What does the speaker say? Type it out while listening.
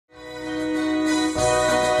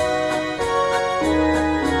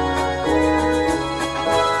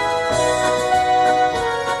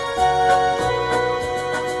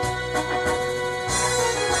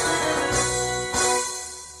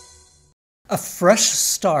fresh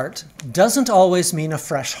start doesn't always mean a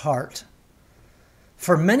fresh heart.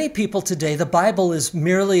 For many people today, the Bible is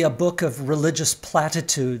merely a book of religious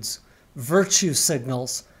platitudes, virtue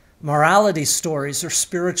signals, morality stories, or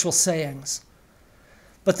spiritual sayings.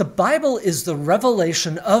 But the Bible is the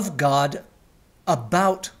revelation of God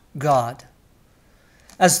about God.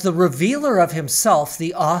 As the revealer of himself,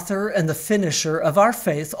 the author and the finisher of our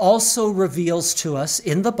faith also reveals to us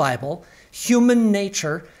in the Bible human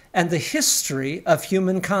nature and the history of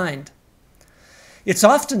humankind. It's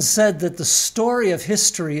often said that the story of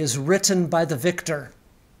history is written by the victor.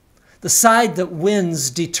 The side that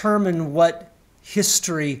wins determine what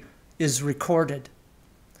history is recorded.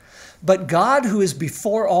 But God, who is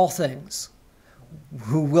before all things,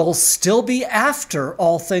 who will still be after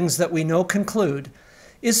all things that we know conclude,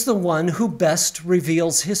 is the one who best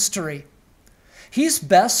reveals history. He's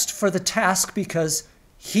best for the task because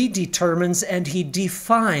he determines and he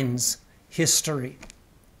defines history.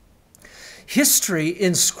 History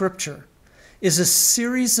in Scripture is a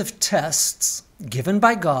series of tests given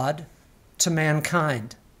by God to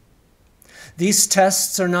mankind. These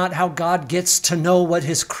tests are not how God gets to know what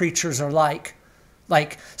his creatures are like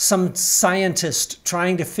some scientist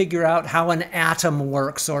trying to figure out how an atom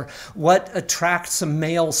works or what attracts a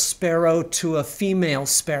male sparrow to a female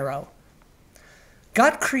sparrow.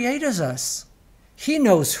 God created us. He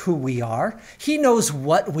knows who we are. He knows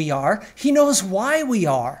what we are. He knows why we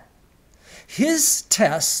are. His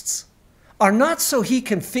tests are not so he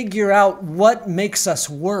can figure out what makes us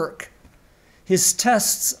work. His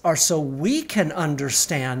tests are so we can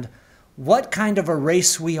understand what kind of a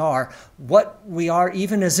race we are, what we are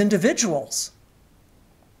even as individuals.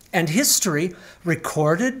 And history,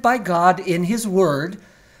 recorded by God in his word,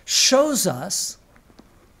 shows us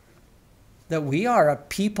that we are a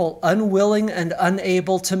people unwilling and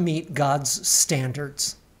unable to meet God's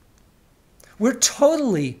standards. We're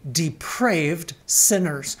totally depraved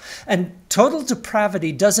sinners. And total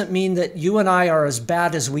depravity doesn't mean that you and I are as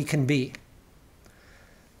bad as we can be.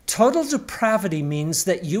 Total depravity means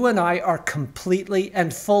that you and I are completely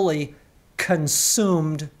and fully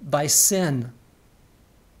consumed by sin.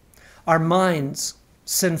 Our minds,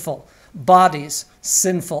 sinful. Bodies,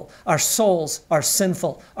 sinful. Our souls are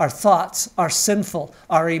sinful. Our thoughts are sinful.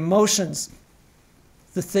 Our emotions,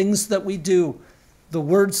 the things that we do, the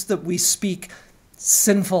words that we speak,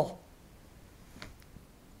 sinful.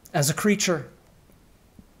 As a creature,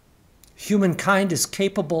 humankind is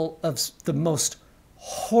capable of the most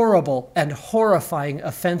horrible and horrifying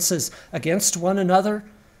offenses against one another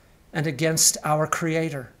and against our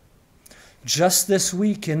Creator. Just this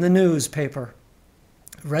week in the newspaper,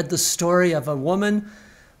 I read the story of a woman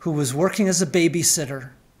who was working as a babysitter.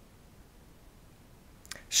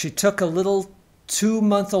 She took a little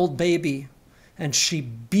 2-month-old baby and she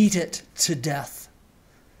beat it to death,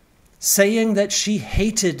 saying that she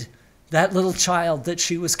hated that little child that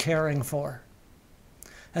she was caring for.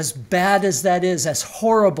 As bad as that is, as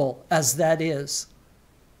horrible as that is,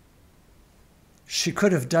 she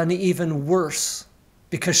could have done even worse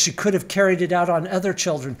because she could have carried it out on other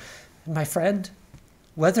children. And my friend,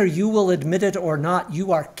 whether you will admit it or not,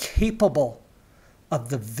 you are capable of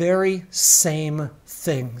the very same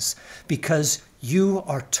things because you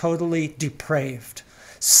are totally depraved.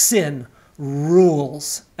 Sin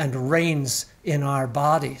rules and reigns in our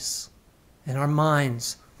bodies, in our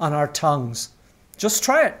minds, on our tongues. Just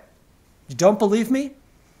try it. You don't believe me?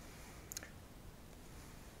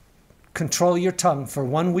 Control your tongue for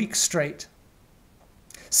 1 week straight.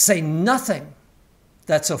 Say nothing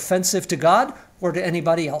that's offensive to God or to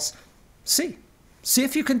anybody else. See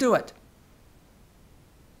if you can do it.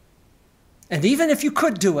 And even if you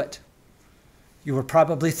could do it, you were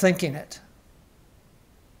probably thinking it.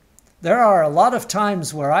 There are a lot of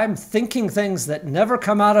times where I'm thinking things that never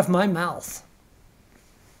come out of my mouth.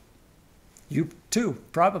 You too,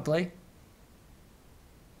 probably.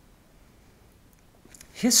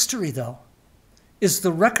 History, though, is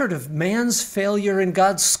the record of man's failure in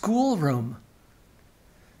God's schoolroom.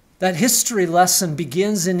 That history lesson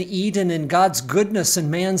begins in Eden in God's goodness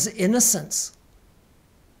and man's innocence.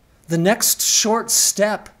 The next short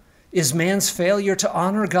step is man's failure to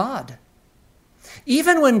honor God.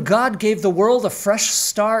 Even when God gave the world a fresh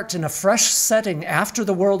start and a fresh setting after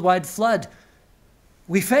the worldwide flood,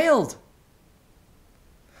 we failed.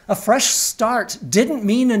 A fresh start didn't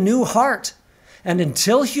mean a new heart. And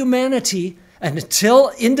until humanity and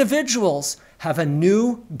until individuals have a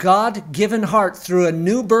new God-given heart through a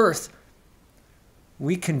new birth,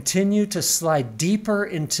 we continue to slide deeper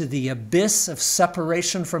into the abyss of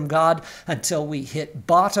separation from God until we hit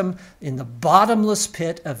bottom in the bottomless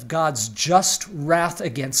pit of God's just wrath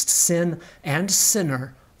against sin and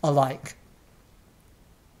sinner alike.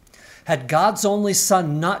 Had God's only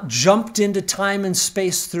Son not jumped into time and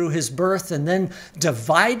space through his birth and then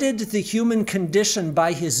divided the human condition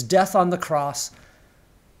by his death on the cross,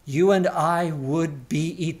 you and I would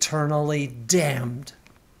be eternally damned.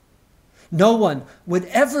 No one would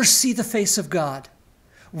ever see the face of God.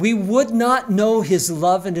 We would not know his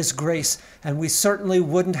love and his grace, and we certainly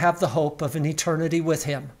wouldn't have the hope of an eternity with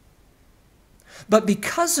him. But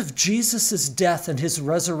because of Jesus' death and his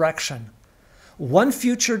resurrection, one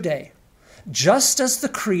future day, just as the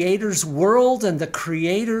Creator's world and the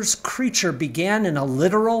Creator's creature began in a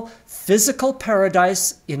literal, physical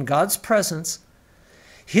paradise in God's presence,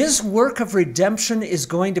 his work of redemption is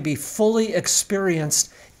going to be fully experienced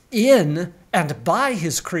in and by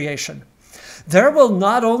his creation. There will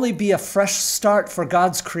not only be a fresh start for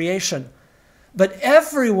God's creation, but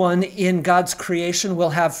everyone in God's creation will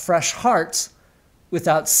have fresh hearts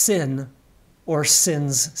without sin or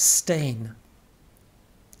sin's stain.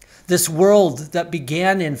 This world that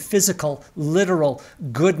began in physical, literal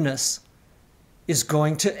goodness is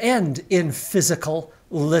going to end in physical,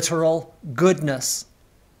 literal goodness.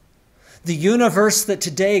 The universe that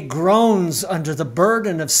today groans under the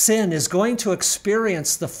burden of sin is going to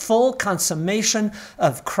experience the full consummation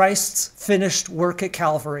of Christ's finished work at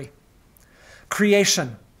Calvary.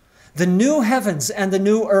 Creation, the new heavens and the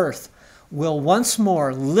new earth, will once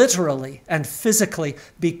more literally and physically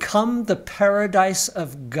become the paradise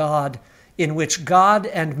of God, in which God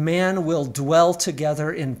and man will dwell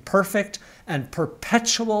together in perfect and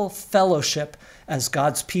perpetual fellowship as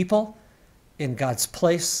God's people, in God's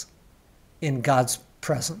place, in God's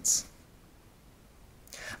presence.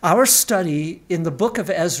 Our study in the book of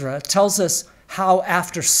Ezra tells us how,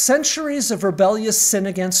 after centuries of rebellious sin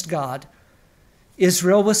against God,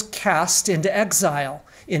 Israel was cast into exile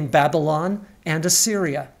in Babylon and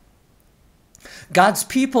Assyria. God's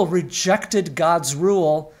people rejected God's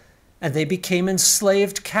rule, and they became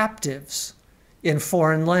enslaved captives in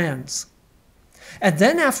foreign lands. And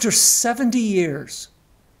then after 70 years,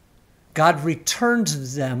 God returned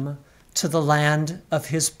them to the land of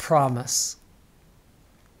his promise.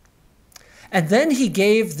 And then he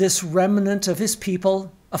gave this remnant of his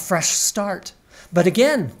people a fresh start. But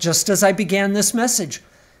again, just as I began this message,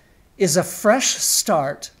 is a fresh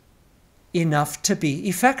start enough to be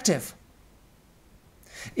effective?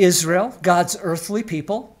 Israel, God's earthly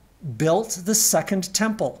people, built the second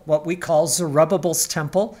temple, what we call Zerubbabel's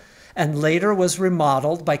temple, and later was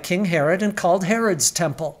remodeled by King Herod and called Herod's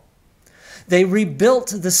temple. They rebuilt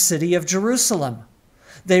the city of Jerusalem.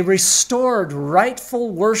 They restored rightful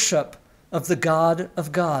worship of the God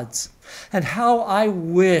of gods. And how I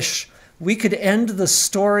wish we could end the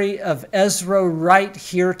story of Ezra right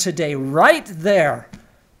here today, right there,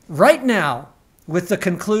 right now, with the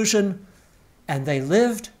conclusion, and they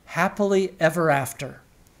lived happily ever after.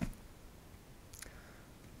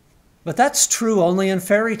 But that's true only in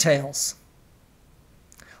fairy tales.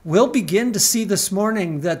 We'll begin to see this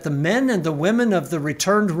morning that the men and the women of the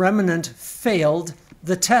returned remnant failed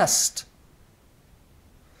the test.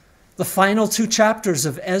 The final 2 chapters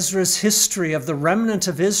of Ezra's history of the remnant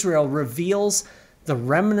of Israel reveals the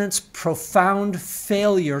remnant's profound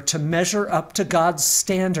failure to measure up to God's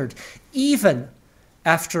standard, even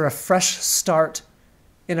after a fresh start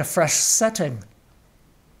in a fresh setting.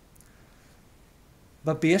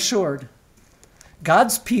 But be assured,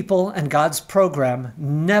 God's people and God's program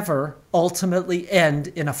never ultimately end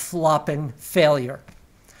in a flopping failure.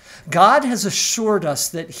 God has assured us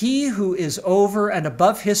that he who is over and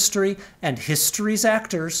above history and history's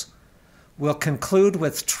actors will conclude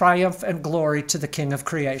with triumph and glory to the King of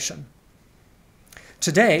creation.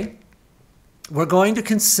 Today, we're going to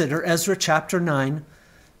consider Ezra chapter 9,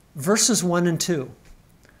 verses 1 and 2.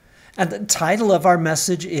 And the title of our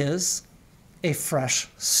message is A Fresh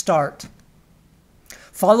Start.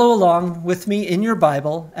 Follow along with me in your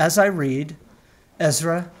Bible as I read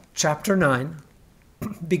Ezra chapter 9,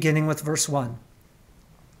 beginning with verse 1.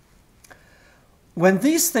 When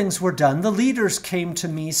these things were done, the leaders came to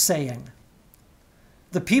me, saying,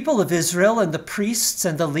 "The people of Israel and the priests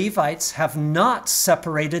and the Levites have not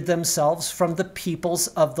separated themselves from the peoples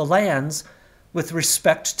of the lands with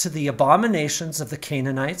respect to the abominations of the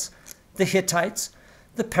Canaanites, the Hittites,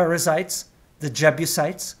 the Perizzites, the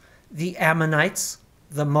Jebusites, the Ammonites,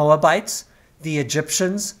 the Moabites, the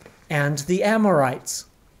Egyptians, and the Amorites.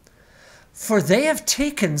 For they have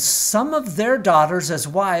taken some of their daughters as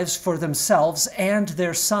wives for themselves and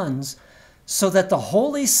their sons, so that the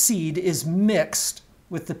holy seed is mixed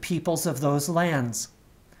with the peoples of those lands.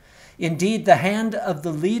 Indeed, the hand of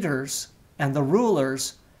the leaders and the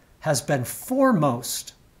rulers has been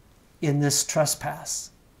foremost in this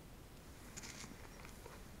trespass.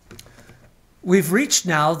 We've reached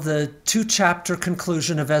now the 2-chapter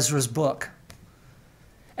conclusion of Ezra's book.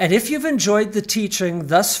 And if you've enjoyed the teaching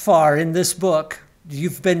thus far in this book,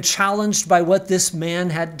 you've been challenged by what this man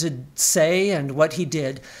had to say and what he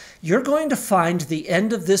did, you're going to find the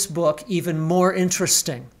end of this book even more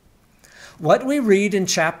interesting. What we read in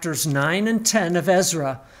chapters 9 and 10 of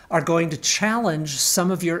Ezra are going to challenge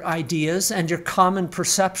some of your ideas and your common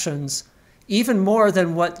perceptions even more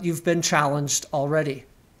than what you've been challenged already.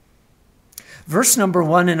 Verse number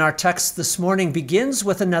 1 in our text this morning begins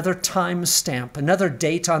with another time stamp, another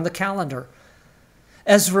date on the calendar.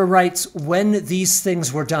 Ezra writes when these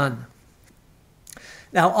things were done.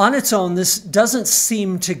 Now, on its own, this doesn't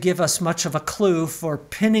seem to give us much of a clue for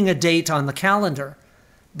pinning a date on the calendar,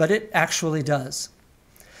 but it actually does.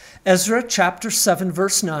 Ezra chapter 7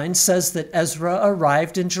 verse 9 says that Ezra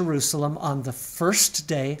arrived in Jerusalem on the 1st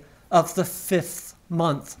day of the 5th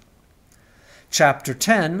month. Chapter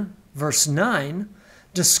 10 verse 9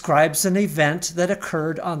 describes an event that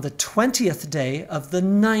occurred on the 20th day of the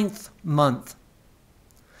 9th month.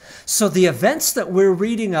 So the events that we're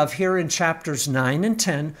reading of here in chapters 9 and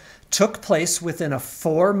 10 took place within a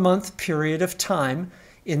 4-month period of time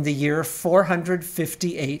in the year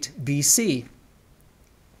 458 BC.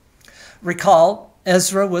 Recall,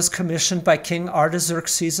 Ezra was commissioned by King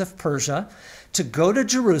Artaxerxes of Persia to go to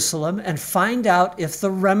Jerusalem and find out if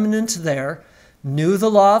the remnant there knew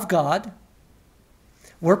the law of God,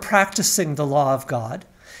 were practicing the law of God,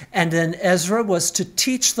 and then Ezra was to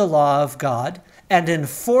teach the law of God and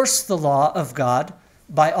enforce the law of God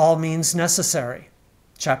by all means necessary.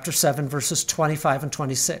 Chapter 7, verses 25 and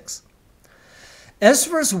 26.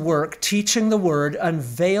 Ezra's work teaching the word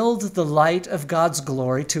unveiled the light of God's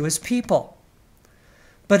glory to his people.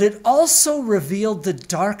 But it also revealed the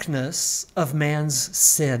darkness of man's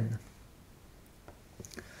sin.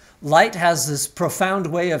 Light has this profound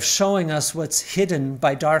way of showing us what's hidden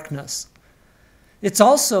by darkness. It's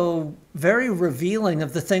also very revealing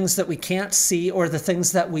of the things that we can't see or the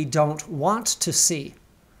things that we don't want to see.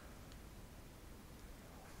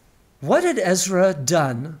 What had Ezra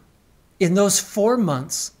done in those 4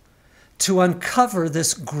 months to uncover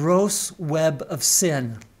this gross web of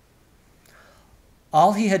sin?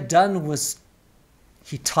 All he had done was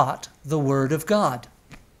he taught the word of God.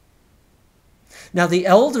 Now, the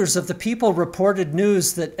elders of the people reported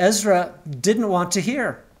news that Ezra didn't want to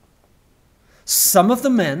hear. Some of the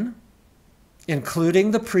men,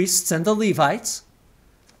 including the priests and the Levites,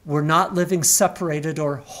 were not living separated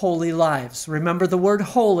or holy lives. Remember, the word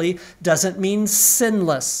holy doesn't mean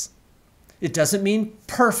sinless. It doesn't mean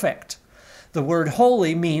perfect. The word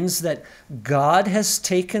holy means that God has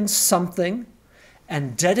taken something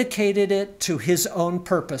and dedicated it to his own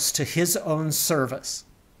purpose, to his own service.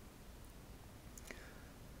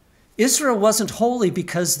 Israel wasn't holy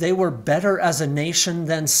because they were better as a nation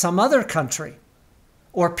than some other country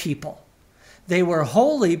or people. They were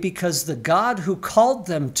holy because the God who called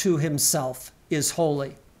them to himself is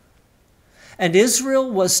holy. And Israel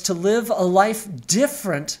was to live a life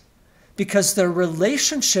different because their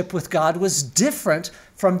relationship with God was different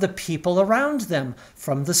from the people around them,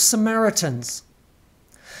 from the Samaritans.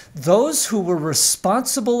 Those who were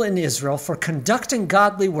responsible in Israel for conducting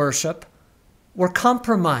godly worship were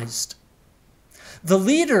compromised. The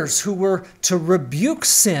leaders who were to rebuke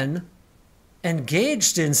sin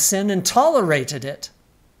engaged in sin and tolerated it.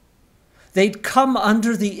 They'd come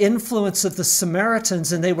under the influence of the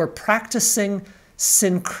Samaritans and they were practicing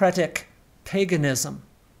syncretic paganism.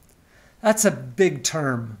 That's a big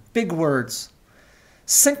term, big words.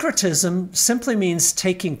 Syncretism simply means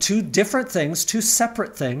taking two different things, two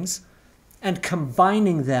separate things, and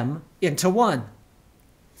combining them into one.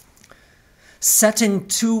 Setting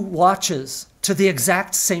two watches to the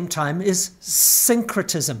exact same time is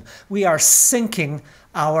syncretism. We are syncing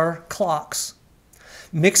our clocks.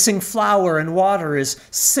 Mixing flour and water is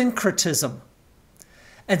syncretism.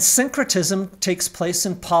 And syncretism takes place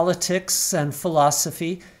in politics and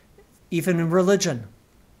philosophy, even in religion.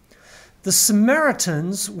 The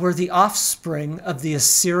Samaritans were the offspring of the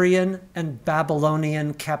Assyrian and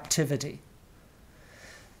Babylonian captivity.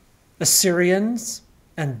 Assyrians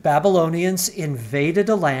and Babylonians invaded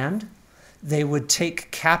a land. They would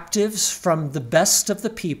take captives from the best of the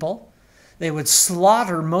people. They would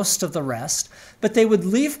slaughter most of the rest, but they would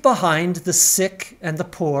leave behind the sick and the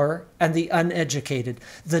poor and the uneducated,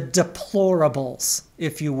 the deplorables,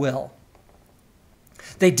 if you will.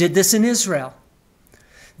 They did this in Israel.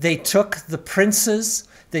 They took the princes,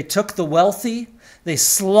 they took the wealthy, they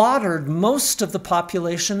slaughtered most of the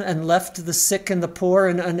population and left the sick and the poor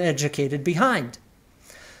and uneducated behind,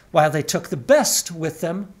 while they took the best with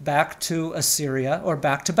them back to Assyria or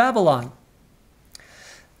back to Babylon.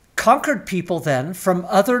 Conquered people then from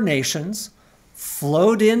other nations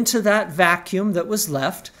flowed into that vacuum that was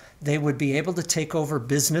left. They would be able to take over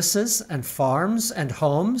businesses and farms and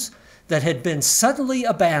homes that had been suddenly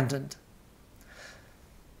abandoned.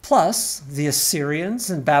 Plus, the Assyrians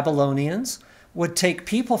and Babylonians would take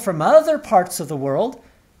people from other parts of the world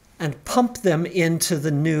and pump them into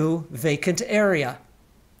the new vacant area.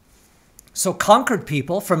 So conquered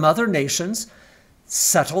people from other nations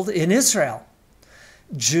settled in Israel.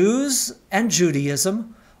 Jews and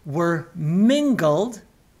Judaism were mingled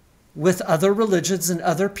with other religions and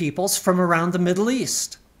other peoples from around the Middle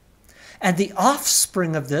East. And the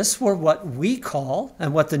offspring of this were what we call,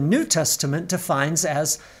 and what the New Testament defines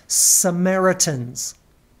as, Samaritans.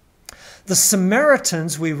 The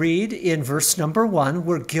Samaritans, we read in verse number 1,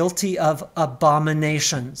 were guilty of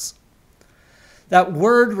abominations. That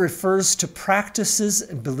word refers to practices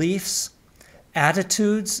and beliefs,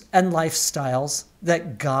 attitudes and lifestyles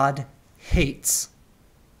that God hates.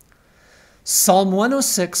 Psalm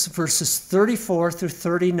 106, verses 34 through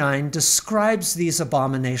 39, describes these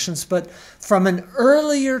abominations, but from an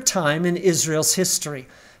earlier time in Israel's history,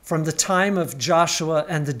 from the time of Joshua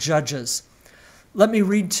and the Judges. Let me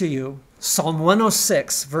read to you Psalm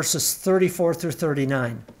 106, verses 34 through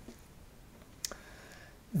 39.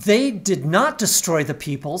 They did not destroy the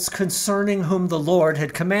peoples concerning whom the Lord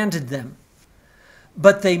had commanded them,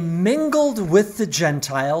 but they mingled with the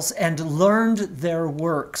Gentiles and learned their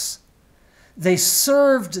works. They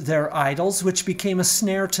served their idols, which became a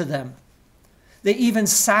snare to them. They even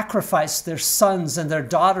sacrificed their sons and their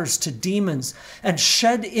daughters to demons and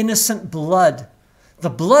shed innocent blood, the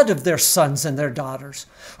blood of their sons and their daughters,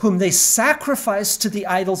 whom they sacrificed to the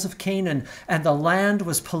idols of Canaan, and the land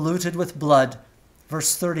was polluted with blood.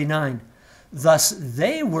 Verse 39, thus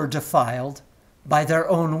they were defiled by their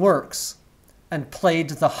own works and played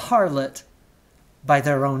the harlot by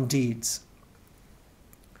their own deeds.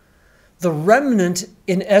 The remnant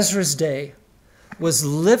in Ezra's day was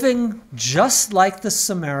living just like the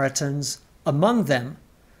Samaritans among them,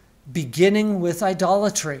 beginning with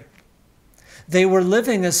idolatry. They were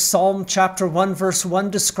living, as Psalm chapter 1, verse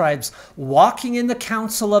 1 describes, walking in the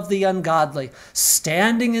counsel of the ungodly,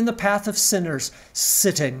 standing in the path of sinners,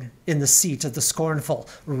 sitting in the seat of the scornful,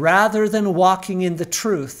 rather than walking in the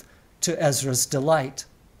truth to Ezra's delight.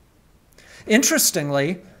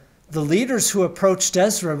 Interestingly, the leaders who approached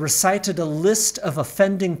Ezra recited a list of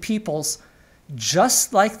offending peoples,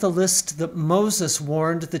 just like the list that Moses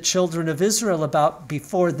warned the children of Israel about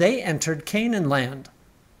before they entered Canaan land.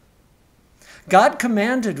 God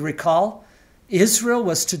commanded, recall, Israel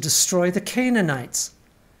was to destroy the Canaanites,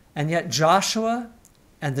 and yet Joshua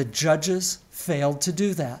and the judges failed to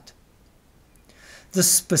do that. The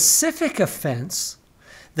specific offense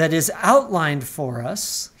that is outlined for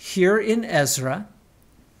us here in Ezra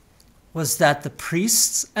was that the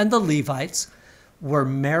priests and the Levites were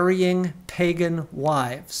marrying pagan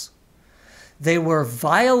wives. They were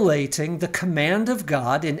violating the command of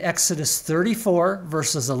God in Exodus 34,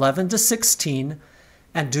 verses 11 to 16,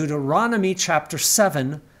 and Deuteronomy chapter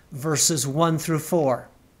 7, verses 1 through 4.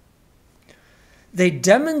 They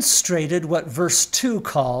demonstrated what verse 2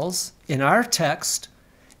 calls, in our text,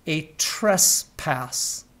 a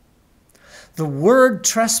trespass. The word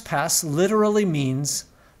trespass literally means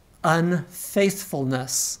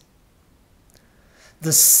unfaithfulness.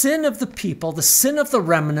 The sin of the people, the sin of the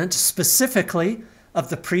remnant, specifically of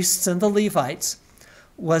the priests and the Levites,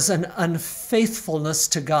 was an unfaithfulness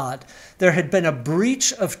to God. There had been a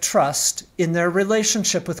breach of trust in their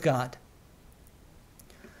relationship with God.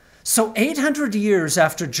 So 800 years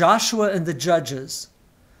after Joshua and the judges,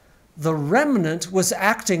 the remnant was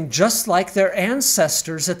acting just like their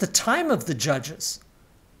ancestors at the time of the judges.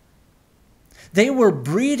 They were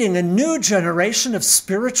breeding a new generation of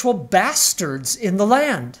spiritual bastards in the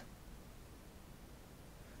land.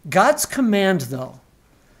 God's command, though,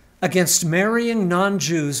 against marrying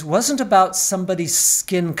non-Jews wasn't about somebody's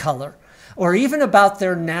skin color or even about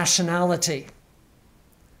their nationality.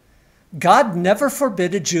 God never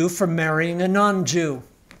forbid a Jew from marrying a non-Jew.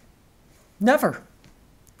 Never.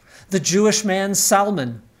 The Jewish man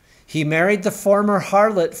Salmon, he married the former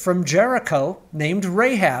harlot from Jericho named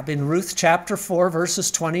Rahab in Ruth chapter 4, verses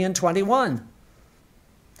 20 and 21.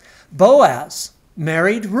 Boaz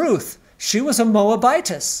married Ruth. She was a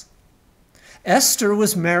Moabitess. Esther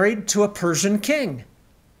was married to a Persian king.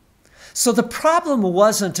 So the problem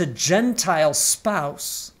wasn't a Gentile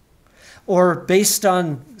spouse or based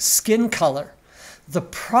on skin color. The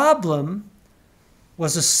problem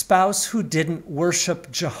was a spouse who didn't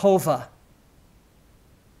worship Jehovah.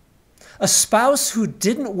 A spouse who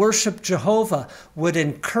didn't worship Jehovah would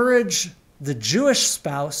encourage the Jewish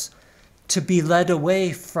spouse to be led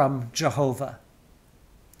away from Jehovah,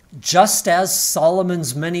 just as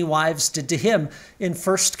Solomon's many wives did to him in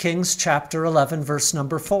 1 Kings chapter 11, verse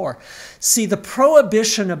number 4. See, the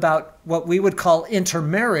prohibition about what we would call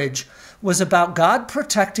intermarriage was about God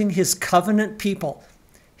protecting his covenant people,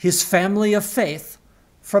 his family of faith,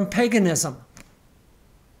 from paganism.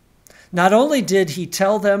 Not only did he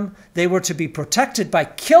tell them they were to be protected by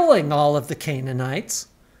killing all of the Canaanites,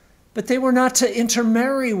 but they were not to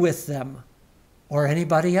intermarry with them or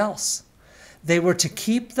anybody else. They were to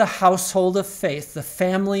keep the household of faith, the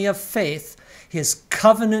family of faith, his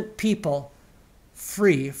covenant people,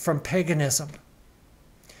 free from paganism.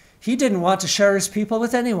 He didn't want to share his people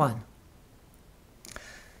with anyone.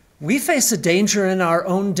 We face a danger in our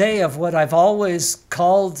own day of what I've always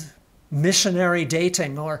called missionary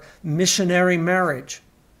dating or missionary marriage.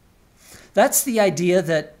 That's the idea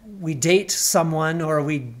that we date someone or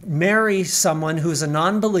we marry someone who's a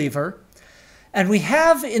non-believer, and we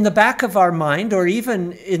have in the back of our mind or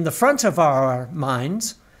even in the front of our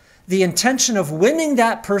minds the intention of winning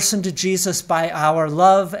that person to Jesus by our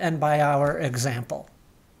love and by our example.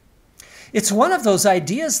 It's one of those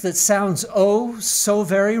ideas that sounds oh so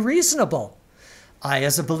very reasonable. I,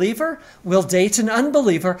 as a believer, will date an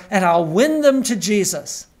unbeliever and I'll win them to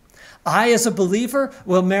Jesus. I, as a believer,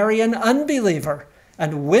 will marry an unbeliever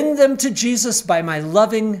and win them to Jesus by my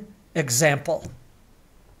loving example.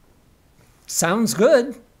 Sounds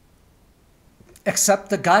good, except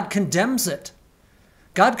that God condemns it.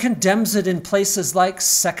 God condemns it in places like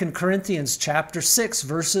 2 Corinthians chapter 6,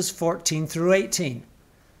 verses 14 through 18.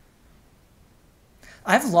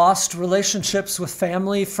 I've lost relationships with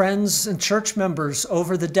family, friends, and church members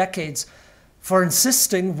over the decades for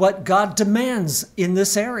insisting what God demands in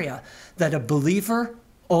this area, that a believer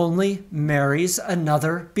only marries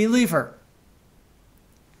another believer.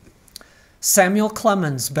 Samuel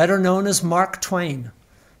Clemens, better known as Mark Twain,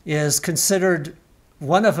 is considered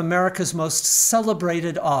one of America's most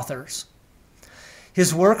celebrated authors.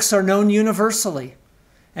 His works are known universally,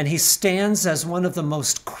 and he stands as one of the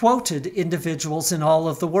most quoted individuals in all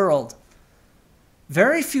of the world.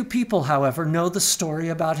 Very few people, however, know the story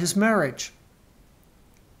about his marriage.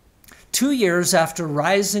 2 years after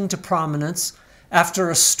rising to prominence, after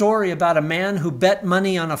a story about a man who bet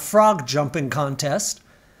money on a frog jumping contest,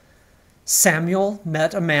 Samuel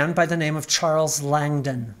met a man by the name of Charles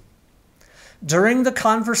Langdon. During the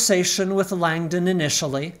conversation with Langdon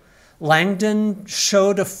initially, Langdon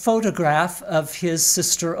showed a photograph of his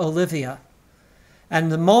sister Olivia.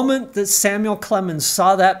 And the moment that Samuel Clemens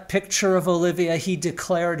saw that picture of Olivia, he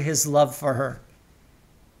declared his love for her.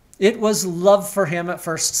 It was love for him at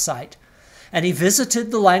first sight. And he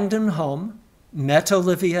visited the Langdon home, met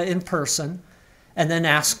Olivia in person, and then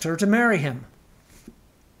asked her to marry him.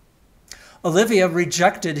 Olivia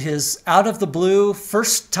rejected his out-of-the-blue,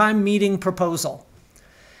 first-time meeting proposal.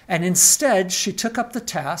 And instead, she took up the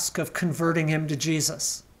task of converting him to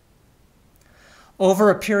Jesus. Over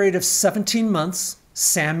a period of 17 months,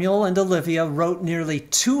 Samuel and Olivia wrote nearly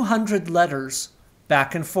 200 letters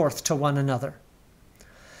back and forth to one another.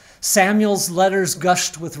 Samuel's letters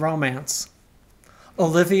gushed with romance.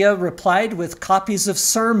 Olivia replied with copies of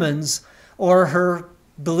sermons or her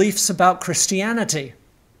beliefs about Christianity.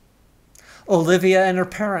 Olivia and her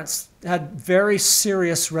parents had very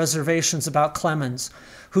serious reservations about Clemens,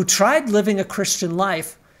 who tried living a Christian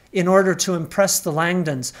life in order to impress the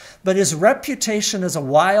Langdons, but his reputation as a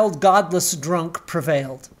wild, godless drunk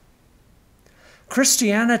prevailed.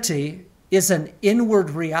 Christianity is an inward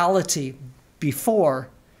reality before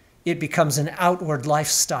it becomes an outward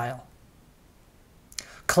lifestyle.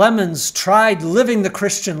 Clemens tried living the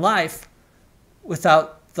Christian life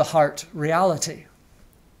without the heart reality.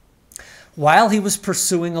 While he was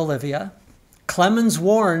pursuing Olivia, Clemens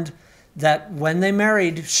warned that when they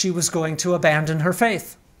married, she was going to abandon her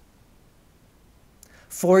faith.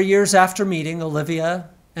 4 years after meeting, Olivia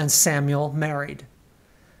and Samuel married,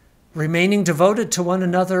 remaining devoted to one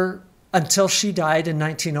another until she died in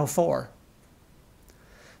 1904.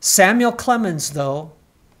 Samuel Clemens, though,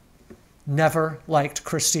 never liked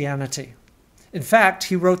Christianity. In fact,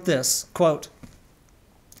 he wrote this, quote,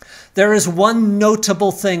 "There is one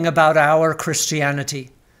notable thing about our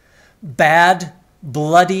Christianity: bad,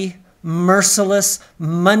 bloody, merciless,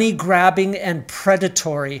 money-grabbing, and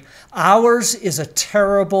predatory. Ours is a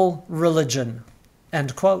terrible religion."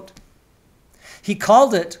 End quote. He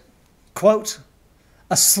called it, quote,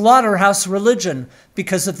 a slaughterhouse religion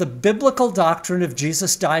because of the biblical doctrine of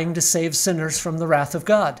Jesus dying to save sinners from the wrath of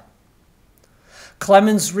God.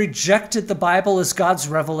 Clemens rejected the Bible as God's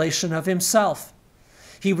revelation of himself.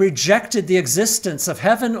 He rejected the existence of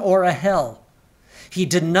heaven or a hell. He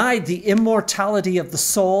denied the immortality of the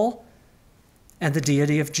soul and the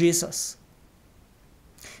deity of Jesus.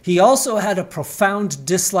 He also had a profound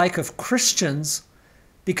dislike of Christians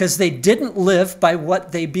because they didn't live by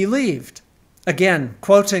what they believed. Again,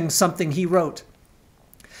 quoting something he wrote,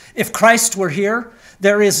 "If Christ were here,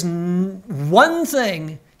 there is one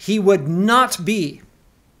thing he would not be,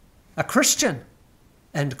 a Christian,"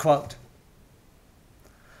 end quote.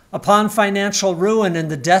 Upon financial ruin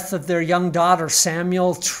and the death of their young daughter,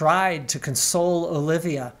 Samuel tried to console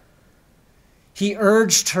Olivia. He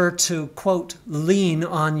urged her to, quote, lean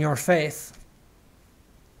on your faith.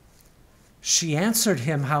 She answered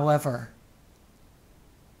him, however,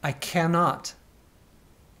 I cannot.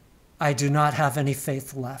 I do not have any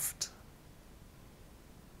faith left.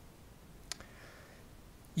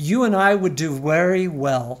 You and I would do very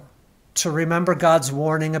well to remember God's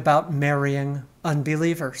warning about marrying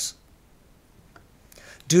unbelievers.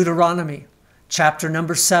 Deuteronomy chapter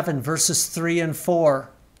number 7, verses 3 and 4.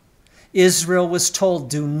 Israel was told,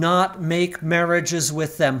 do not make marriages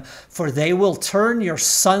with them, for they will turn your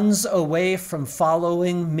sons away from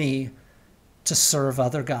following me to serve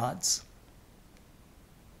other gods.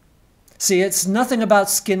 See, it's nothing about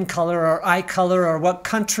skin color or eye color or what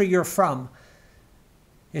country you're from.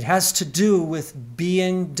 It has to do with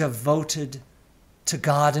being devoted to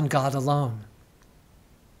God and God alone.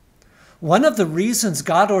 One of the reasons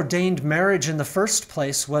God ordained marriage in the first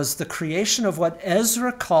place was the creation of what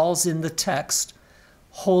Ezra calls in the text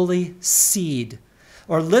holy seed,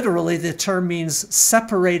 or literally the term means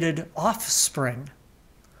separated offspring.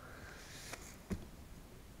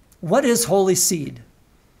 What is holy seed?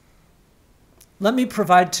 Let me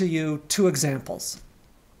provide to you two examples.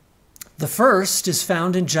 The first is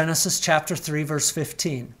found in Genesis chapter 3, verse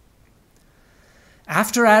 15.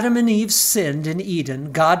 After Adam and Eve sinned in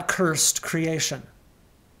Eden, God cursed creation.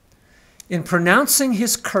 In pronouncing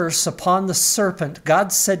his curse upon the serpent,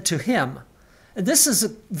 God said to him, and this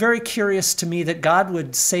is very curious to me that God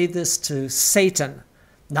would say this to Satan,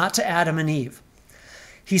 not to Adam and Eve.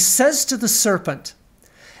 He says to the serpent,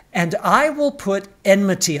 and I will put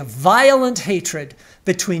enmity, a violent hatred,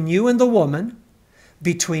 between you and the woman,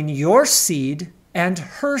 between your seed and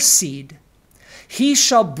her seed. He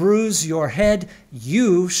shall bruise your head,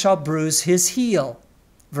 you shall bruise his heel.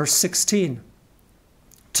 Verse 16.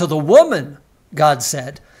 To the woman, God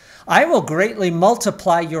said, I will greatly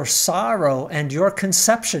multiply your sorrow and your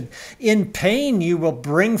conception. In pain you will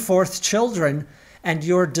bring forth children, and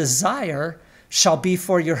your desire shall be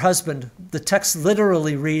for your husband. The text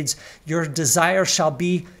literally reads, your desire shall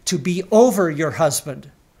be to be over your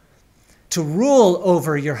husband, to rule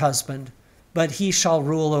over your husband, but he shall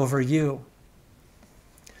rule over you.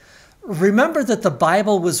 Remember that the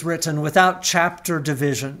Bible was written without chapter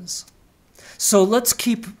divisions. So let's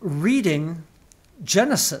keep reading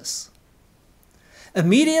Genesis.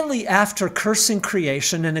 Immediately after cursing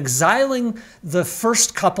creation and exiling the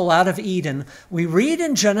first couple out of Eden, we read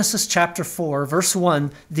in Genesis chapter 4, verse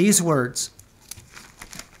 1, these words.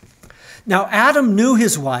 Now Adam knew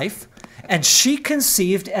his wife, and she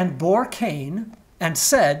conceived and bore Cain, and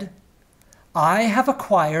said, I have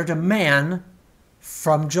acquired a man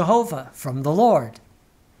from Jehovah, from the Lord.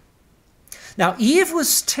 Now Eve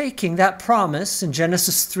was taking that promise in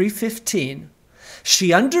Genesis 3:15.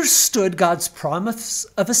 She understood God's promise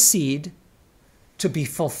of a seed to be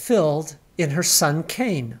fulfilled in her son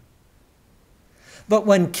Cain. But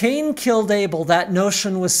when Cain killed Abel, that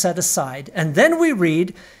notion was set aside. And then we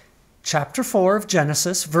read chapter 4 of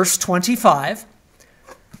Genesis, verse 25.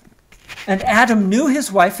 And Adam knew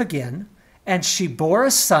his wife again, and she bore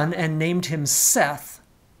a son and named him Seth.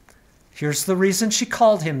 Here's the reason she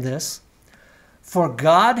called him this. For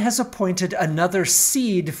God has appointed another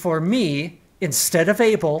seed for me instead of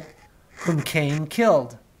Abel, whom Cain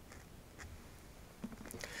killed.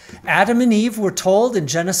 Adam and Eve, were told in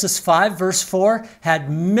Genesis 5, verse 4,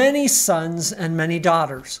 had many sons and many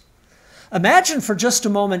daughters. Imagine for just a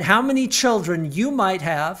moment how many children you might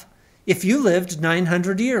have if you lived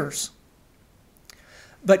 900 years.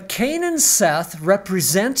 But Cain and Seth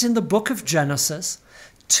represent in the book of Genesis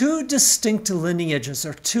two distinct lineages,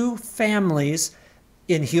 or two families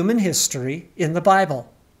in human history in the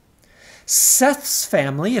Bible. Seth's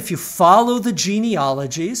family, if you follow the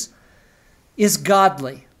genealogies, is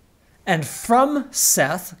godly. And from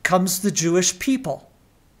Seth comes the Jewish people.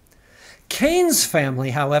 Cain's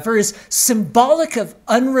family, however, is symbolic of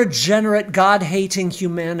unregenerate, God-hating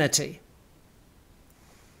humanity.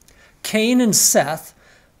 Cain and Seth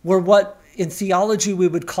were what in theology we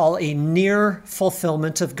would call a near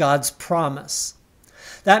fulfillment of God's promise.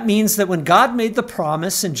 That means that when God made the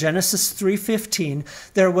promise in Genesis 3:15,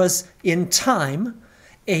 there was in time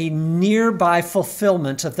a nearby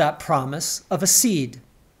fulfillment of that promise of a seed.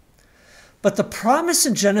 But the promise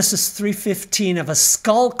in Genesis 3:15 of a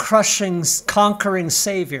skull-crushing, conquering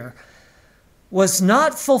Savior was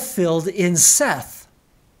not fulfilled in Seth,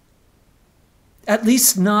 at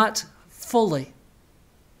least not fully.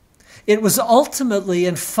 It was ultimately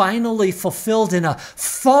and finally fulfilled in a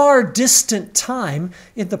far distant time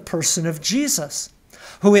in the person of Jesus,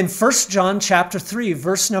 who in 1 John chapter 3,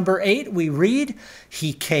 verse number 8, we read,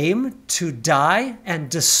 he came to die and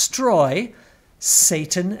destroy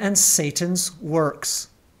Satan and Satan's works.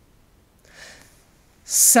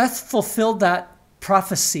 Seth fulfilled that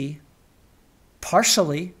prophecy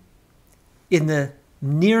partially in the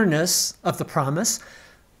nearness of the promise,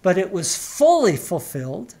 but it was fully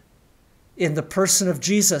fulfilled in the person of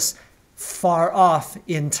Jesus, far off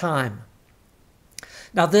in time.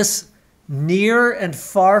 Now, this near and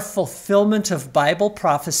far fulfillment of Bible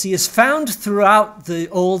prophecy is found throughout the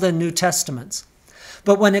Old and New Testaments.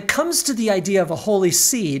 But when it comes to the idea of a holy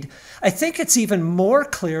seed, I think it's even more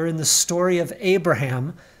clear in the story of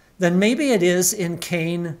Abraham than maybe it is in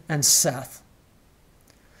Cain and Seth.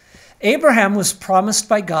 Abraham was promised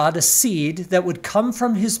by God a seed that would come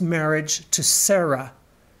from his marriage to Sarah.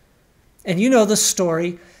 And you know the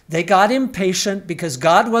story. They got impatient because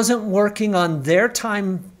God wasn't working on their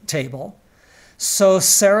timetable. So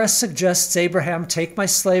Sarah suggests Abraham take my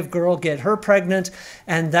slave girl, get her pregnant,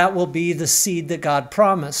 and that will be the seed that God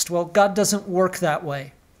promised. Well, God doesn't work that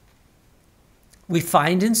way. We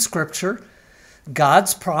find in Scripture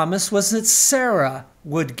God's promise was that Sarah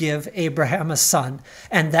would give Abraham a son.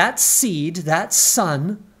 And that seed, that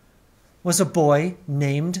son, was a boy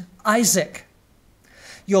named Isaac.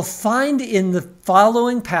 You'll find in the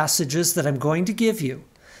following passages that I'm going to give you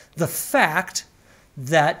the fact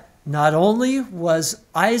that not only was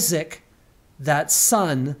Isaac that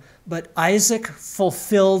son, but Isaac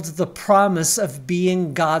fulfilled the promise of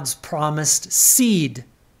being God's promised seed.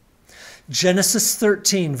 Genesis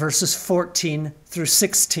 13, verses 14 through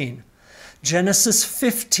 16. Genesis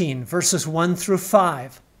 15, verses 1 through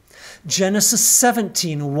 5. Genesis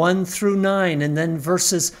 17, 1 through 9, and then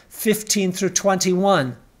verses 15 through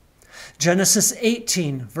 21. Genesis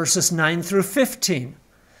 18, verses 9 through 15.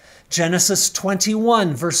 Genesis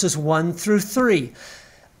 21, verses 1 through 3.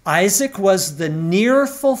 Isaac was the near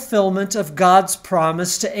fulfillment of God's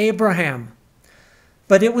promise to Abraham,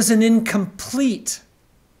 but it was an incomplete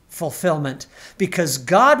fulfillment because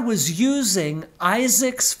God was using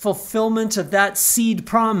Isaac's fulfillment of that seed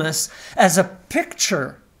promise as a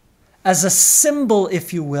picture, as a symbol,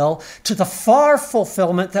 if you will, to the far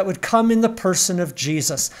fulfillment that would come in the person of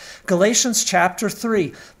Jesus. Galatians chapter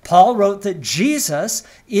 3, Paul wrote that Jesus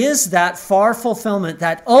is that far fulfillment,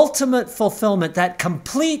 that ultimate fulfillment, that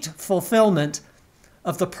complete fulfillment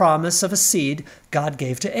of the promise of a seed God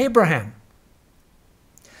gave to Abraham.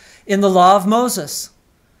 In the law of Moses,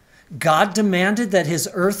 God demanded that his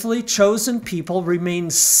earthly chosen people remain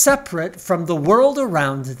separate from the world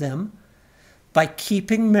around them by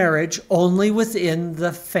keeping marriage only within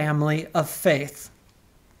the family of faith.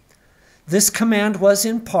 This command was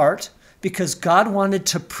in part because God wanted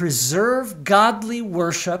to preserve godly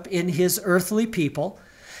worship in his earthly people,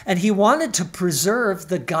 and he wanted to preserve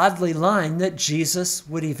the godly line that Jesus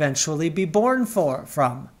would eventually be born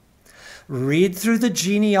from. Read through the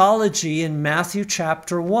genealogy in Matthew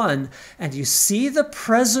chapter 1, and you see the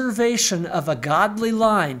preservation of a godly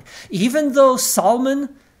line. Even though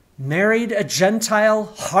Solomon married a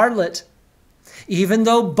Gentile harlot, even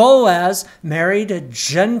though Boaz married a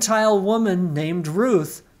Gentile woman named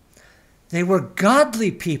Ruth, they were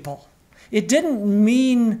godly people. It didn't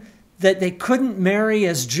mean that they couldn't marry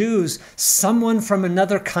as Jews someone from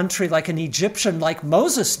another country like an Egyptian like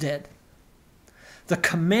Moses did. The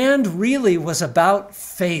command really was about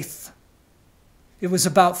faith. It was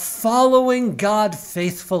about following God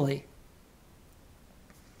faithfully.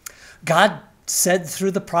 God said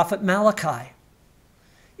through the prophet Malachi,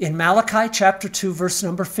 in Malachi chapter 2, verse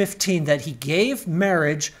number 15, that he gave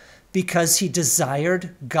marriage because he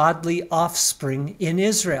desired godly offspring in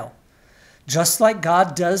Israel, just like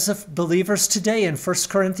God does of believers today in 1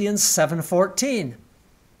 Corinthians 7:14.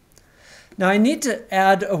 Now, I need to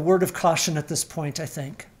add a word of caution at this point, I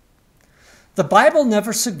think. The Bible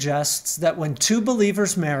never suggests that when two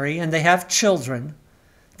believers marry and they have children,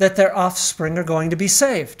 that their offspring are going to be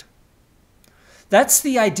saved. That's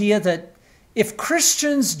the idea that if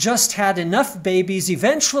Christians just had enough babies,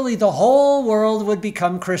 eventually the whole world would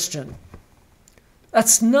become Christian.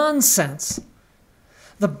 That's nonsense.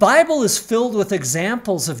 The Bible is filled with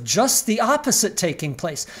examples of just the opposite taking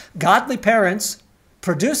place. Godly parents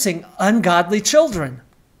producing ungodly children.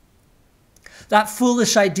 That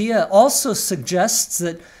foolish idea also suggests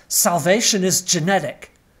that salvation is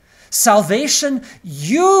genetic. Salvation,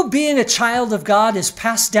 you being a child of God, is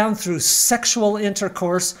passed down through sexual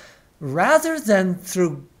intercourse rather than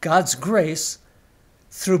through God's grace,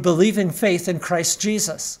 through believing faith in Christ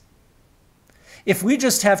Jesus. If we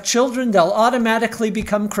just have children, they'll automatically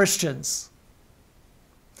become Christians.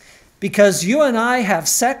 Because you and I have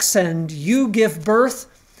sex and you give birth,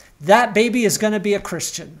 that baby is going to be a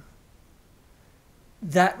Christian.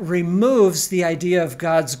 That removes the idea of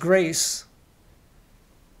God's grace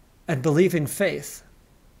and believing faith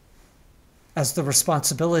as the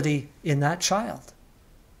responsibility in that child.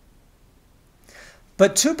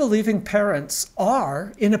 But two believing parents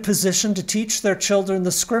are in a position to teach their children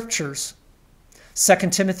the Scriptures.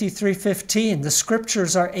 2 Timothy 3:15, the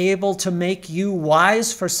Scriptures are able to make you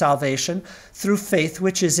wise for salvation through faith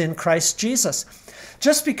which is in Christ Jesus.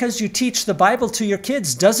 Just because you teach the Bible to your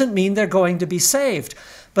kids doesn't mean they're going to be saved.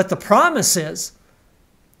 But the promise is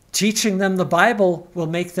teaching them the Bible will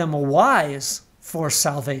make them wise for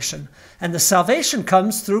salvation. And the salvation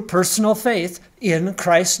comes through personal faith in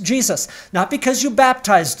Christ Jesus. Not because you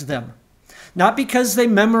baptized them. Not because they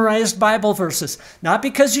memorized Bible verses. Not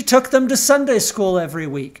because you took them to Sunday school every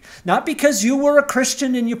week. Not because you were a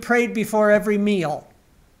Christian and you prayed before every meal.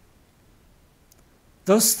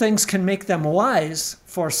 Those things can make them wise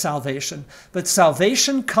for salvation. But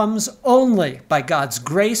salvation comes only by God's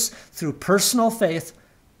grace through personal faith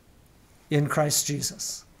in Christ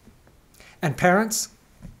Jesus. And parents,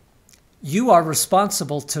 you are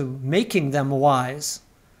responsible to making them wise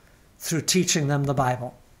through teaching them the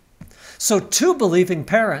Bible. So two believing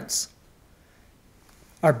parents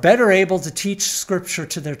are better able to teach Scripture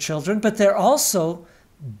to their children, but they're also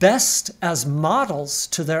best as models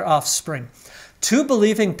to their offspring. Two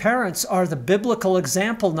believing parents are the biblical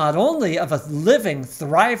example not only of a living,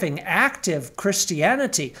 thriving, active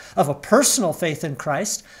Christianity, of a personal faith in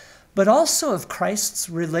Christ, but also of Christ's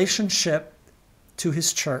relationship to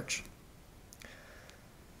his church.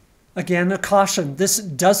 Again, a caution. This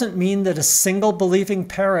doesn't mean that a single believing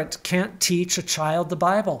parent can't teach a child the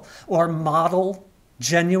Bible or model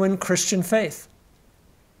genuine Christian faith.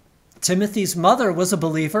 Timothy's mother was a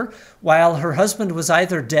believer while her husband was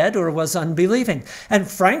either dead or was unbelieving. And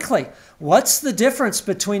frankly, what's the difference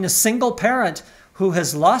between a single parent who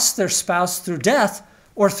has lost their spouse through death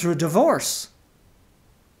or through divorce?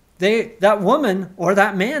 That woman or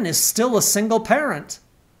that man is still a single parent.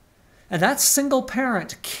 And that single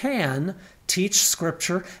parent can teach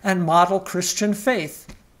Scripture and model Christian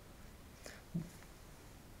faith.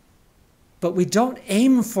 But we don't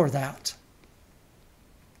aim for that.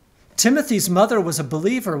 Timothy's mother was a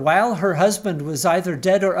believer while her husband was either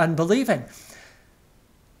dead or unbelieving.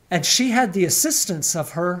 And she had the assistance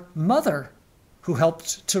of her mother, who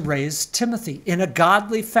helped to raise Timothy in a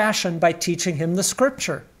godly fashion by teaching him the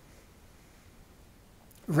Scripture.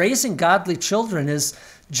 Raising godly children is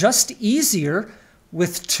just easier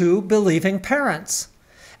with two believing parents.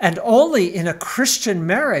 And only in a Christian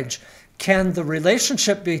marriage can the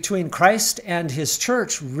relationship between Christ and his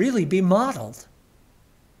church really be modeled.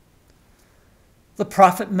 The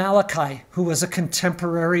prophet Malachi, who was a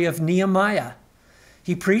contemporary of Nehemiah,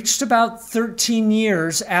 he preached about 13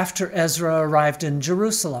 years after Ezra arrived in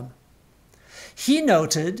Jerusalem. He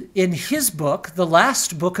noted in his book, the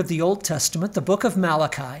last book of the Old Testament, the book of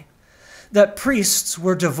Malachi, that priests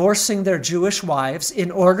were divorcing their Jewish wives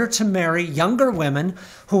in order to marry younger women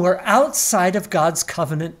who were outside of God's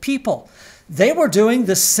covenant people. They were doing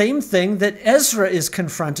the same thing that Ezra is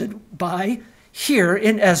confronted by here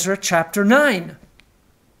in Ezra chapter 9.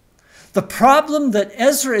 The problem that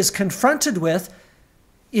Ezra is confronted with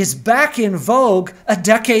is back in vogue a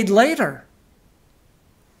decade later.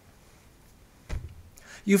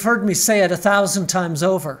 You've heard me say it 1,000 times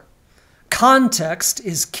over. Context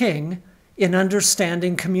is king in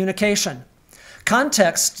understanding communication.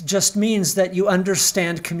 Context just means that you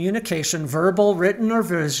understand communication, verbal, written, or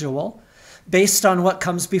visual, based on what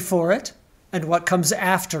comes before it and what comes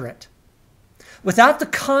after it. Without the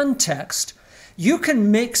context, you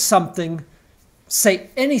can make something say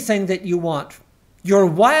anything that you want. Your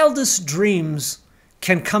wildest dreams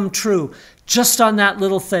can come true just on that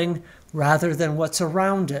little thing rather than what's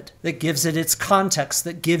around it that gives it its context,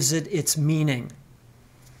 that gives it its meaning.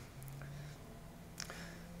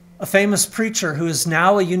 a famous preacher who is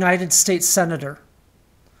now a United States Senator,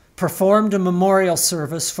 performed a memorial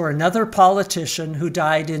service for another politician who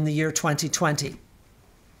died in the year 2020.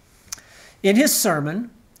 In his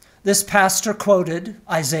sermon, this pastor quoted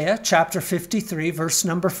Isaiah chapter 53, verse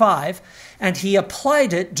number 5, and he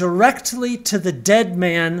applied it directly to the dead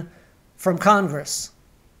man from Congress.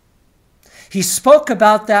 He spoke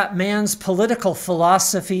about that man's political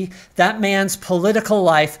philosophy, that man's political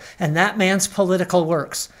life, and that man's political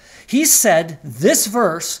works. He said this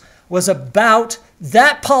verse was about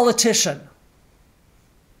that politician.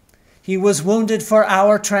 He was wounded for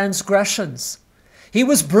our transgressions. He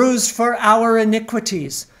was bruised for our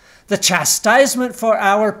iniquities. The chastisement for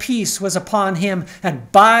our peace was upon him, and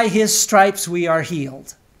by his stripes we are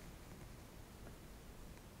healed.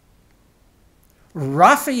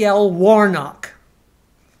 Raphael Warnock,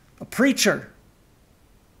 a preacher,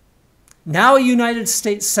 now a United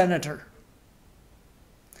States Senator,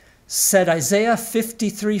 said Isaiah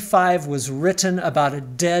 53:5 was written about a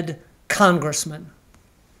dead congressman.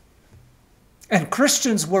 And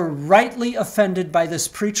Christians were rightly offended by this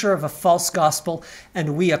preacher of a false gospel,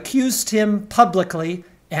 and we accused him publicly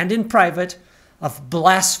and in private of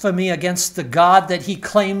blasphemy against the God that he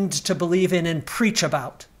claimed to believe in and preach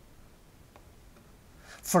about.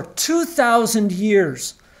 For 2,000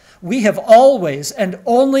 years, we have always and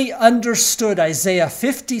only understood Isaiah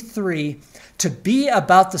 53 to be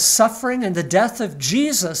about the suffering and the death of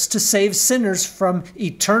Jesus to save sinners from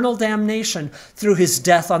eternal damnation through his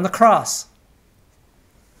death on the cross.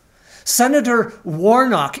 Senator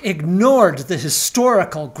Warnock ignored the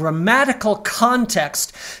historical, grammatical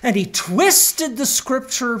context, and he twisted the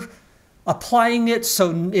scripture, applying it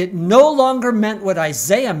so it no longer meant what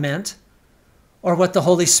Isaiah meant, or what the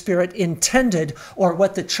Holy Spirit intended, or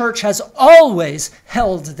what the church has always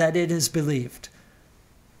held that it is believed.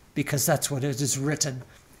 Because that's what it is written,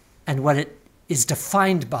 and what it is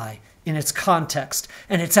defined by in its context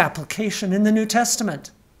and its application in the New Testament.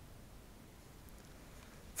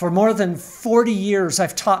 For more than 40 years,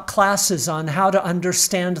 I've taught classes on how to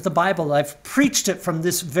understand the Bible. I've preached it from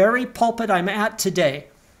this very pulpit I'm at today.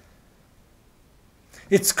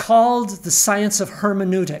 It's called the science of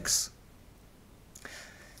hermeneutics.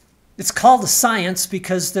 It's called a science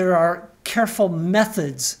because there are careful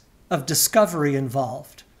methods of discovery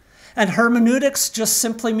involved. And hermeneutics just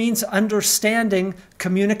simply means understanding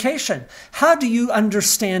communication. How do you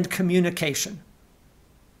understand communication?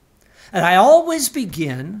 And I always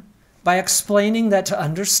begin by explaining that to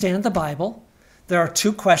understand the Bible, there are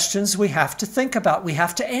two questions we have to think about, we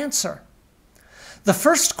have to answer. The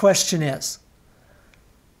first question is,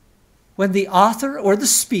 when the author or the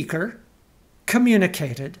speaker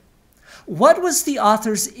communicated, what was the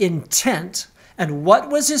author's intent and what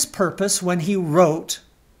was his purpose when he wrote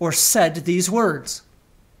or said these words?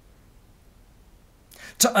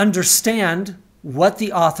 To understand what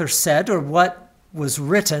the author said or what was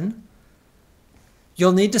written,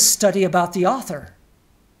 you'll need to study about the author.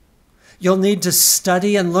 You'll need to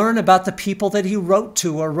study and learn about the people that he wrote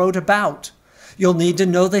to or wrote about. You'll need to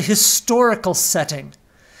know the historical setting.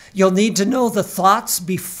 You'll need to know the thoughts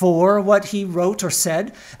before what he wrote or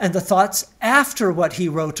said and the thoughts after what he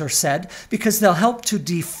wrote or said, because they'll help to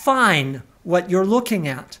define what you're looking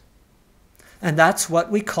at. And that's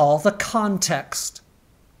what we call the context.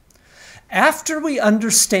 After we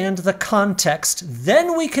understand the context,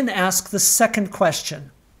 then we can ask the second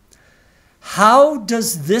question. How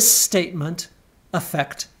does this statement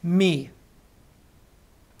affect me?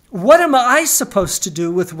 What am I supposed to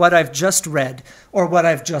do with what I've just read or what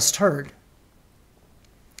I've just heard?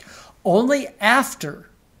 Only after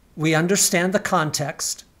we understand the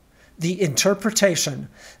context, the interpretation,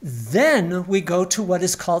 then we go to what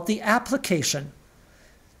is called the application.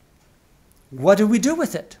 What do we do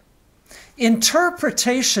with it?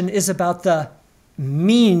 Interpretation is about the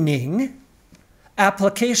meaning.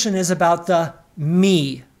 Application is about the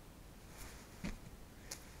me.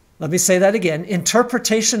 Let me say that again.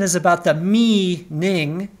 Interpretation is about the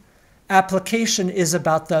meaning. Application is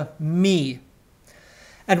about the me.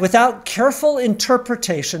 And without careful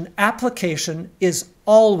interpretation, application is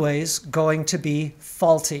always going to be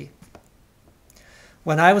faulty.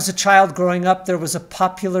 When I was a child growing up, there was a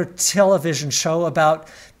popular television show about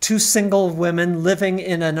two single women living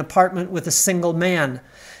in an apartment with a single man.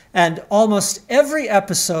 And almost every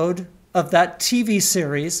episode of that TV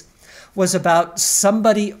series was about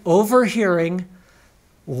somebody overhearing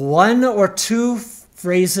one or two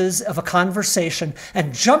phrases of a conversation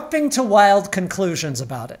and jumping to wild conclusions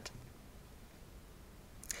about it.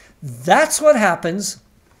 That's what happens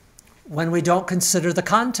when we don't consider the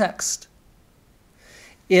context.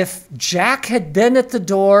 if Jack had been at the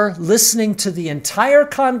door listening to the entire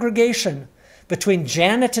congregation between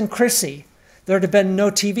Janet and Chrissy, there would have been no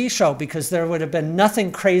TV show because there would have been nothing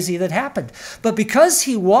crazy that happened. But because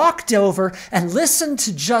he walked over and listened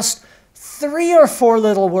to just 3 or 4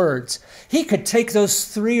 little words, he could take those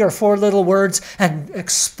 3 or 4 little words and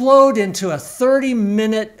explode into a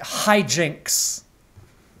 30-minute hijinks.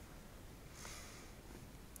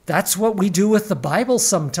 That's what we do with the Bible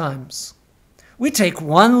sometimes. We take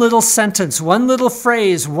one little sentence, one little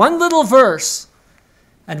phrase, one little verse,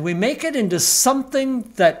 and we make it into something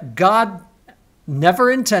that God never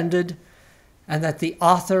intended and that the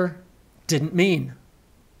author didn't mean.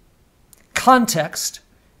 Context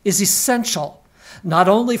is essential, not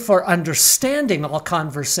only for understanding all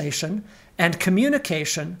conversation and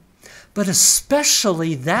communication, but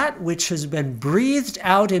especially that which has been breathed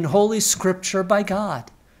out in Holy Scripture by God.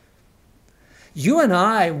 You and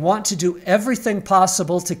I want to do everything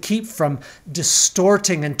possible to keep from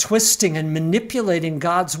distorting and twisting and manipulating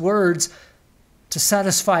God's words to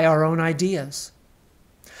satisfy our own ideas.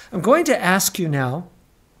 I'm going to ask you now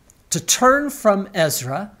to turn from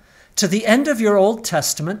Ezra to the end of your Old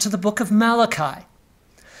Testament, to the book of Malachi.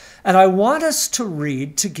 And I want us to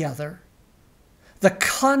read together the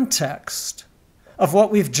context of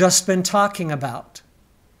what we've just been talking about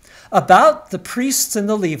the priests and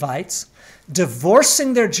the Levites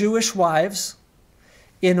divorcing their Jewish wives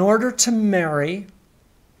in order to marry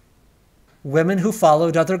women who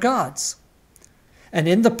followed other gods. And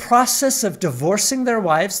in the process of divorcing their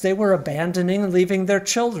wives, they were abandoning and leaving their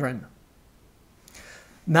children.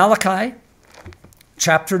 Malachi,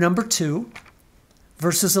 chapter number 2,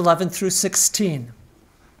 verses 11 through 16.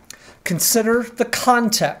 Consider the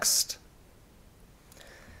context.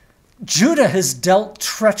 Judah has dealt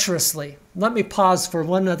treacherously. Let me pause for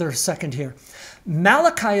one other second here.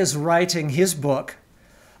 Malachi is writing his book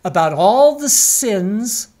about all the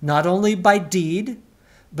sins, not only by deed,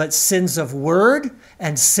 but sins of word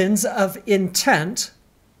and sins of intent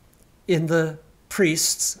in the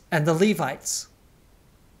priests and the Levites.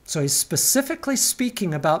 So he's specifically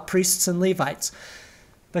speaking about priests and Levites,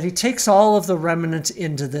 but he takes all of the remnant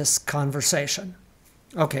into this conversation.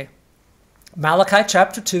 Okay, Malachi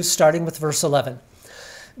chapter 2, starting with verse 11.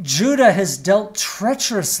 Judah has dealt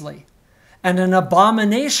treacherously, and an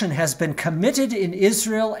abomination has been committed in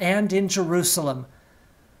Israel and in Jerusalem.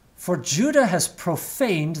 For Judah has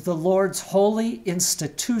profaned the Lord's holy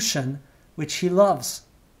institution, which he loves.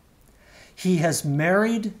 He has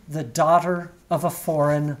married the daughter of a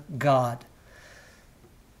foreign god.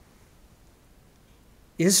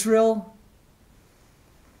 Israel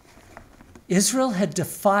had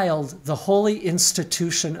defiled the holy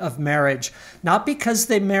institution of marriage, not because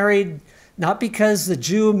the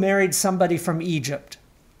Jew married somebody from Egypt,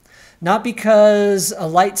 not because a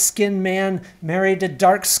light-skinned man married a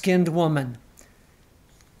dark-skinned woman.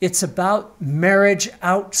 It's about marriage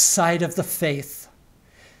outside of the faith.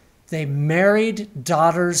 They married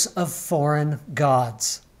daughters of foreign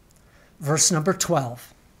gods. Verse number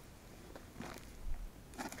 12.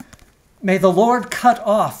 May the Lord cut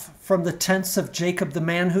off from the tents of Jacob the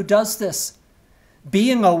man who does this,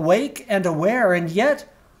 being awake and aware, and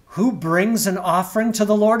yet who brings an offering to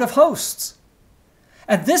the Lord of hosts.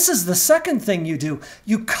 And this is the second thing you do.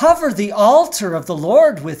 You cover the altar of the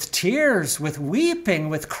Lord with tears, with weeping,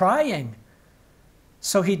 with crying.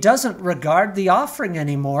 So he doesn't regard the offering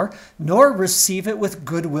anymore, nor receive it with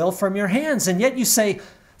goodwill from your hands. And yet you say,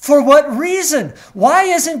 for what reason? Why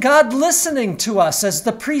isn't God listening to us as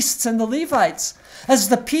the priests and the Levites, as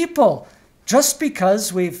the people? Just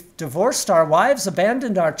because we've divorced our wives,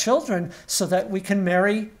 abandoned our children, so that we can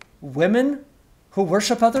marry women who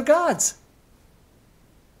worship other gods.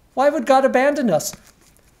 Why would God abandon us?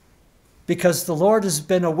 Because the Lord has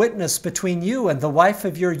been a witness between you and the wife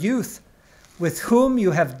of your youth, with whom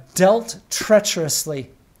you have dealt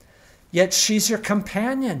treacherously. Yet she's your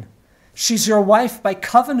companion. She's your wife by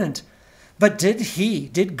covenant. But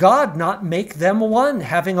did God not make them one,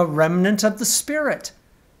 having a remnant of the Spirit?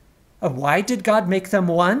 Why did God make them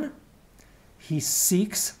one? He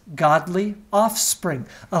seeks godly offspring,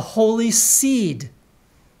 a holy seed.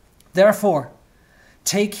 Therefore,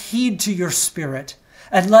 take heed to your spirit,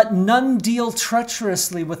 and let none deal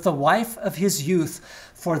treacherously with the wife of his youth.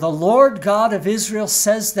 For the Lord God of Israel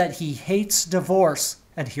says that he hates divorce.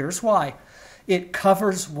 And here's why. It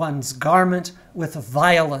covers one's garment with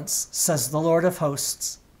violence, says the Lord of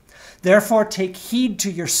hosts. Therefore take heed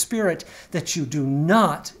to your spirit that you do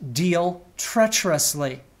not deal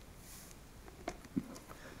treacherously.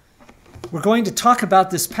 We're going to talk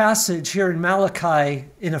about this passage here in Malachi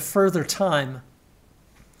in a further time.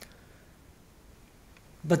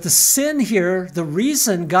 But the sin here, the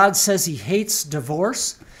reason God says he hates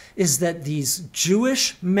divorce, is that these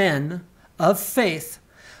Jewish men of faith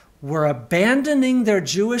were abandoning their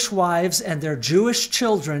Jewish wives and their Jewish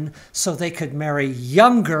children so they could marry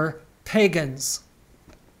younger pagans.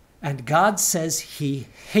 And God says he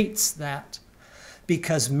hates that,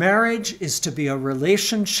 because marriage is to be a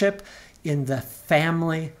relationship in the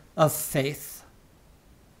family of faith.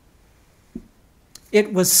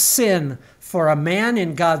 It was sin for a man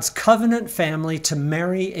in God's covenant family to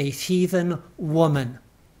marry a heathen woman.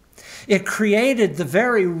 It created the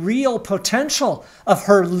very real potential of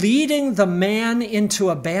her leading the man into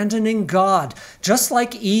abandoning God, just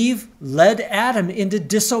like Eve led Adam into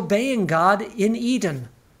disobeying God in Eden.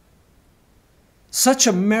 Such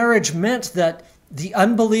a marriage meant that the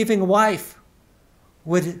unbelieving wife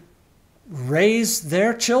would raise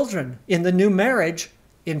their children in the new marriage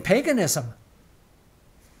in paganism.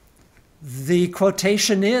 The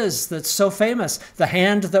quotation is, that's so famous, "The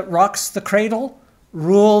hand that rocks the cradle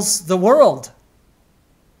rules the world."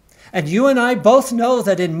 And you and I both know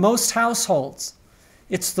that in most households,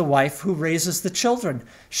 it's the wife who raises the children.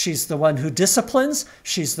 She's the one who disciplines.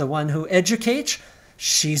 She's the one who educates.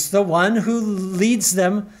 She's the one who leads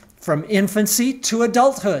them from infancy to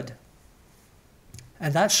adulthood.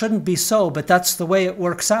 And that shouldn't be so, but that's the way it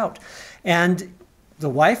works out. And the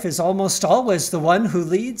wife is almost always the one who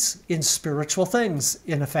leads in spiritual things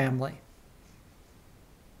in a family.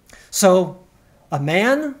 So a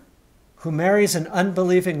man who marries an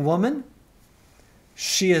unbelieving woman,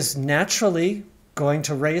 she is naturally going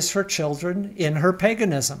to raise her children in her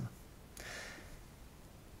paganism.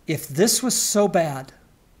 If this was so bad,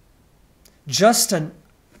 just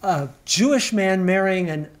a Jewish man marrying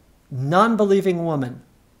a non-believing woman,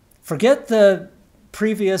 forget the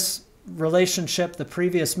previous relationship, the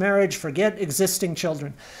previous marriage, forget existing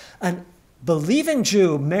children. A believing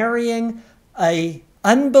Jew marrying an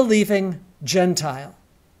unbelieving Gentile.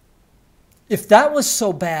 If that was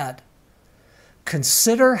so bad,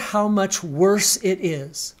 consider how much worse it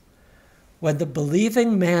is when the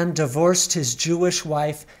believing man divorced his Jewish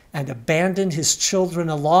wife and abandoned his children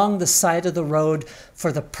along the side of the road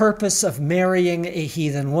for the purpose of marrying a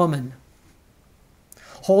heathen woman.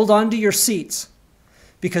 Hold on to your seats,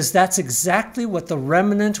 because that's exactly what the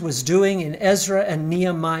remnant was doing in Ezra and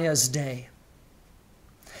Nehemiah's day.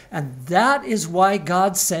 And that is why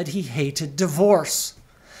God said he hated divorce.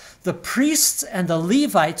 The priests and the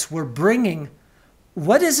Levites were bringing,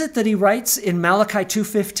 what is it that he writes in Malachi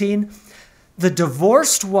 2:15? The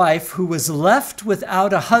divorced wife who was left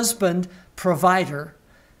without a husband provider,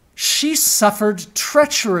 she suffered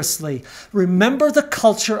treacherously. Remember the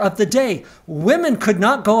culture of the day. Women could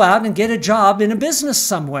not go out and get a job in a business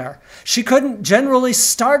somewhere. She couldn't generally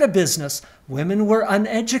start a business. Women were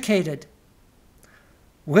uneducated.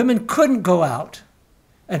 Women couldn't go out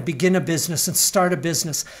and begin a business and start a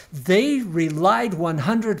business. They relied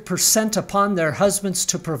 100% upon their husbands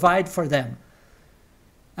to provide for them.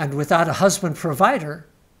 And without a husband provider,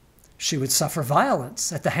 she would suffer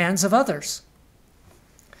violence at the hands of others.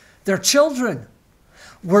 Their children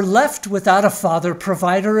were left without a father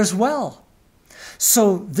provider as well.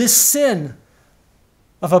 So this sin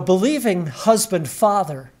of a believing husband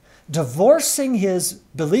father divorcing his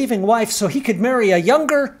believing wife so he could marry a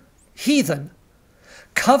younger heathen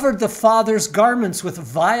covered the father's garments with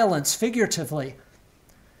violence, figuratively.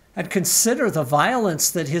 And consider the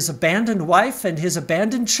violence that his abandoned wife and his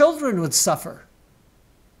abandoned children would suffer.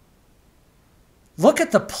 Look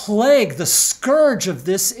at the plague, the scourge of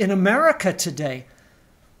this in America today.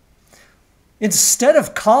 Instead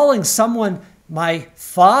of calling someone my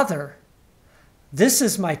father, this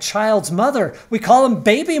is my child's mother, we call them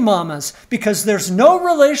baby mamas, because there's no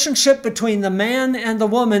relationship between the man and the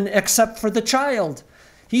woman except for the child.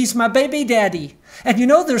 He's my baby daddy. And you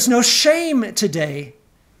know, there's no shame today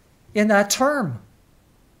in that term.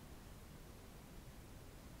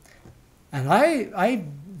 And I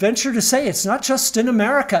venture to say it's not just in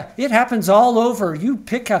America. It happens all over. You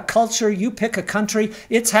pick a culture, you pick a country,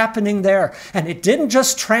 it's happening there. And it didn't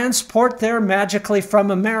just transport there magically from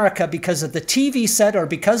America because of the TV set or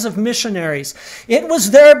because of missionaries. It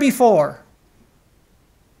was there before.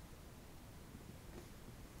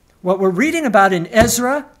 What we're reading about in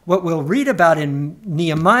Ezra, what we'll read about in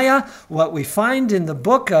Nehemiah, what we find in the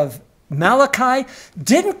book of Malachi,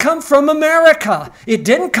 didn't come from America. It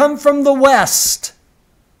didn't come from the West.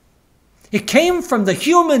 It came from the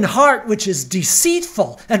human heart, which is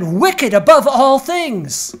deceitful and wicked above all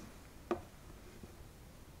things.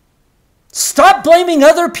 Stop blaming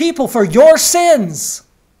other people for your sins.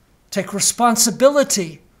 Take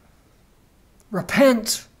responsibility.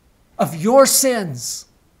 Repent of your sins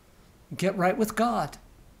get right with God.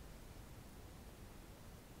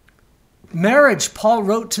 Marriage, Paul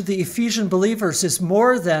wrote to the Ephesian believers, is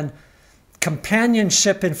more than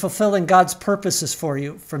companionship in fulfilling God's purposes for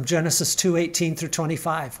you, from Genesis 2:18 through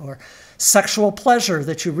 25, or sexual pleasure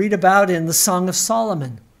that you read about in the Song of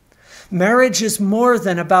Solomon. Marriage is more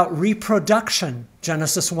than about reproduction,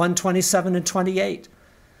 Genesis 1:27 and 28.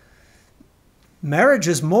 Marriage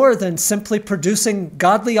is more than simply producing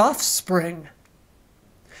godly offspring.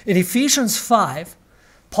 In Ephesians 5,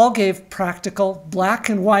 Paul gave practical black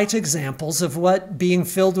and white examples of what being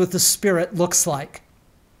filled with the Spirit looks like.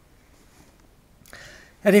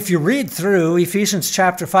 And if you read through Ephesians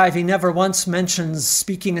chapter 5, he never once mentions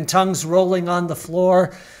speaking in tongues, rolling on the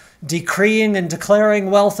floor, decreeing and declaring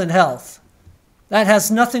wealth and health. That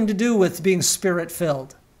has nothing to do with being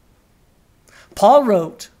Spirit-filled. Paul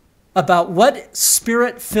wrote about what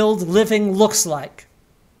Spirit-filled living looks like.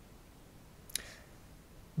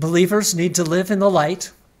 Believers need to live in the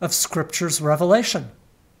light of Scripture's revelation,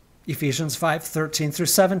 Ephesians 5:13 through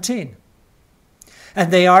 17. And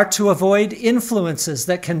they are to avoid influences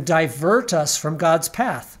that can divert us from God's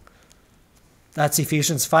path. That's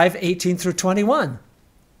Ephesians 5:18 through 21.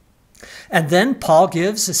 And then Paul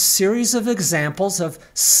gives a series of examples of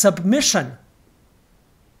submission.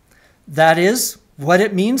 That is what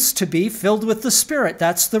it means to be filled with the Spirit.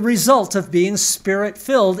 That's the result of being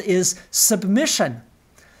Spirit-filled, is submission.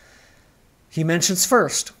 He mentions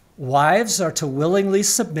first, wives are to willingly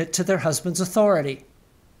submit to their husband's authority.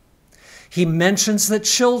 He mentions that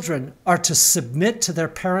children are to submit to their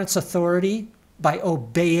parents' authority by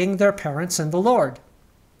obeying their parents in the Lord.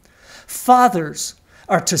 Fathers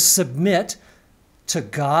are to submit to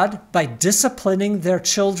God by disciplining their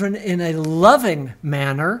children in a loving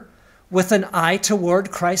manner with an eye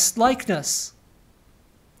toward Christ-likeness.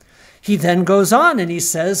 He then goes on and he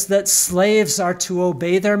says that slaves are to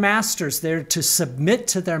obey their masters. They're to submit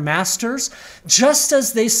to their masters just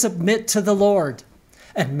as they submit to the Lord.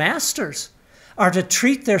 And masters are to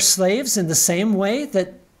treat their slaves in the same way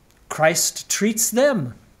that Christ treats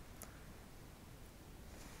them.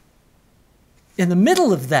 In the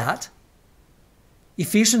middle of that,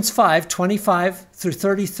 Ephesians 5:25 through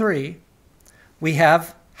 33, we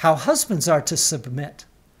have how husbands are to submit.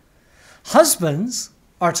 Husbands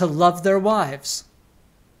are to love their wives,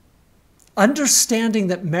 understanding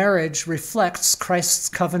that marriage reflects Christ's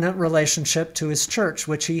covenant relationship to his church,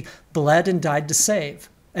 which he bled and died to save,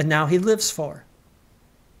 and now he lives for.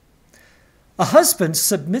 A husband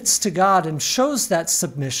submits to God and shows that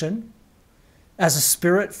submission as a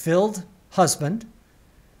Spirit-filled husband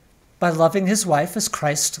by loving his wife as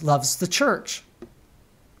Christ loves the church.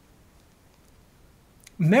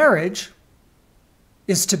 Marriage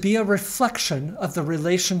is to be a reflection of the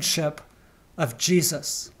relationship of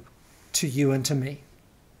Jesus to you and to me.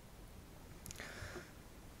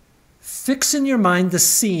 Fix in your mind the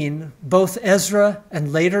scene both Ezra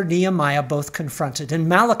and later Nehemiah both confronted, and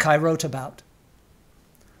Malachi wrote about.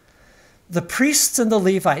 The priests and the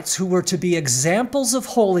Levites, who were to be examples of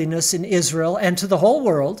holiness in Israel and to the whole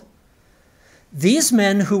world, these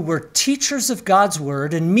men who were teachers of God's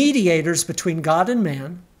word and mediators between God and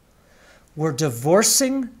man, were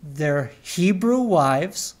divorcing their Hebrew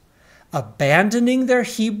wives, abandoning their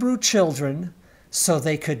Hebrew children so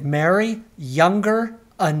they could marry younger,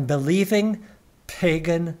 unbelieving,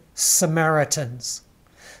 pagan Samaritans.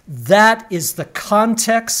 That is the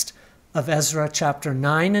context of Ezra chapter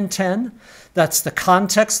 9 and 10. That's the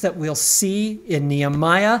context that we'll see in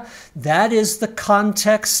Nehemiah. That is the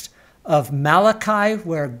context of Malachi,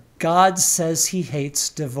 where God says he hates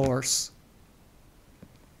divorce.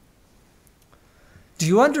 Do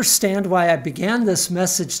you understand why I began this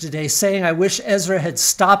message today saying I wish Ezra had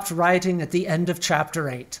stopped writing at the end of chapter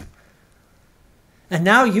 8? And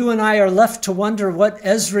now you and I are left to wonder what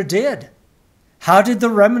Ezra did. How did the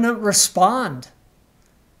remnant respond?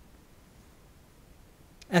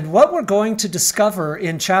 And what we're going to discover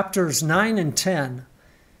in chapters 9 and 10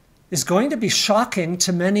 is going to be shocking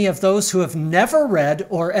to many of those who have never read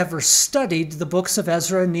or ever studied the books of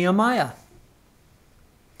Ezra and Nehemiah.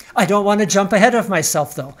 I don't want to jump ahead of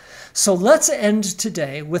myself, though. So let's end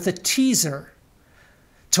today with a teaser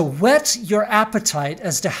to whet your appetite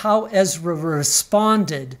as to how Ezra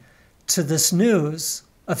responded to this news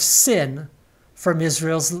of sin from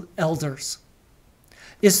Israel's elders.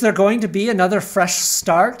 Is there going to be another fresh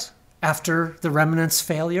start after the remnant's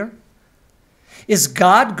failure? Is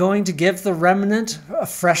God going to give the remnant a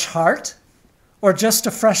fresh heart or just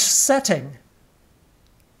a fresh setting?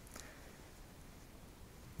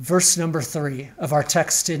 Verse number 3 of our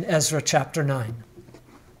text in Ezra chapter 9.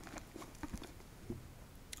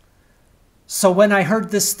 So when I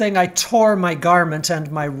heard this thing, I tore my garment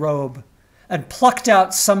and my robe, and plucked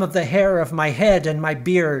out some of the hair of my head and my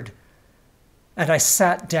beard, and I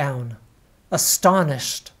sat down,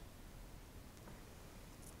 astonished.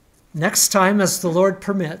 Next time, as the Lord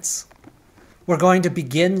permits, we're going to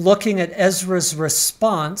begin looking at Ezra's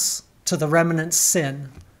response to the remnant's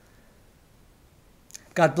sin.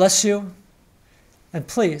 God bless you, and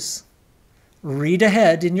please read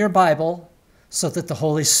ahead in your Bible so that the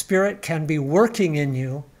Holy Spirit can be working in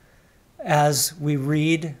you as we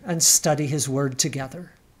read and study His Word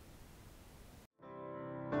together.